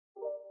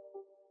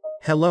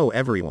Hello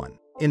everyone.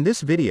 In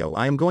this video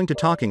I am going to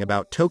talking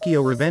about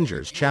Tokyo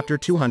Revengers chapter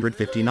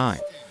 259.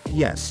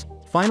 Yes,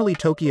 finally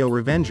Tokyo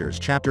Revengers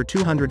chapter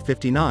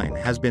 259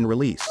 has been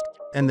released.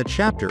 And the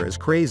chapter is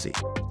crazy.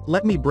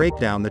 Let me break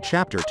down the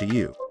chapter to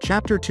you.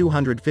 Chapter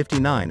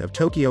 259 of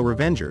Tokyo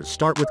Revengers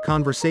start with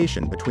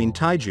conversation between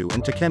Taiju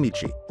and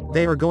Takemichi.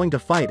 They are going to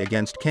fight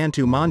against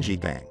Kanto Manji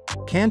Gang.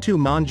 Kanto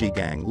Manji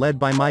Gang led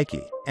by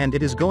Mikey, and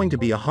it is going to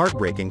be a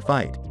heartbreaking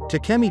fight.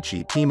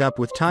 Takemichi team up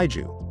with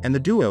Taiju, and the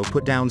duo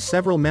put down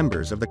several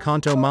members of the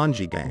Kanto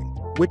Manji Gang,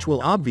 which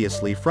will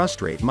obviously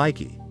frustrate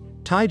Mikey.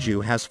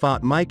 Taiju has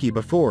fought Mikey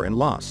before and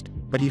lost,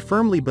 but he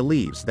firmly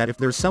believes that if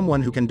there's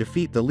someone who can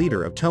defeat the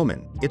leader of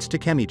Toman, it's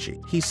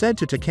Takemichi. He said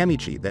to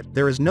Takemichi that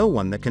there is no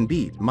one that can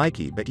beat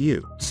Mikey but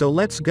you. So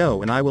let's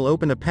go and I will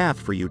open a path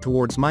for you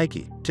towards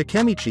Mikey.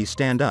 Takemichi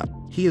stand up,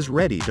 he is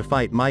ready to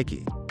fight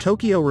Mikey.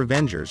 Tokyo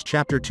Revengers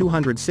chapter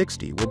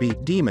 260 will be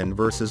Demon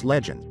vs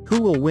Legend.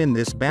 Who will win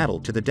this battle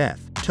to the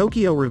death?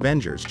 Tokyo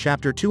Revengers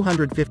chapter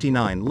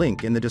 259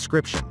 link in the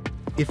description.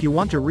 If you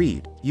want to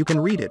read, you can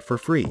read it for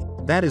free.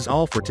 That is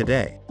all for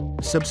today.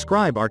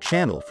 Subscribe our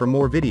channel for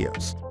more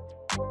videos.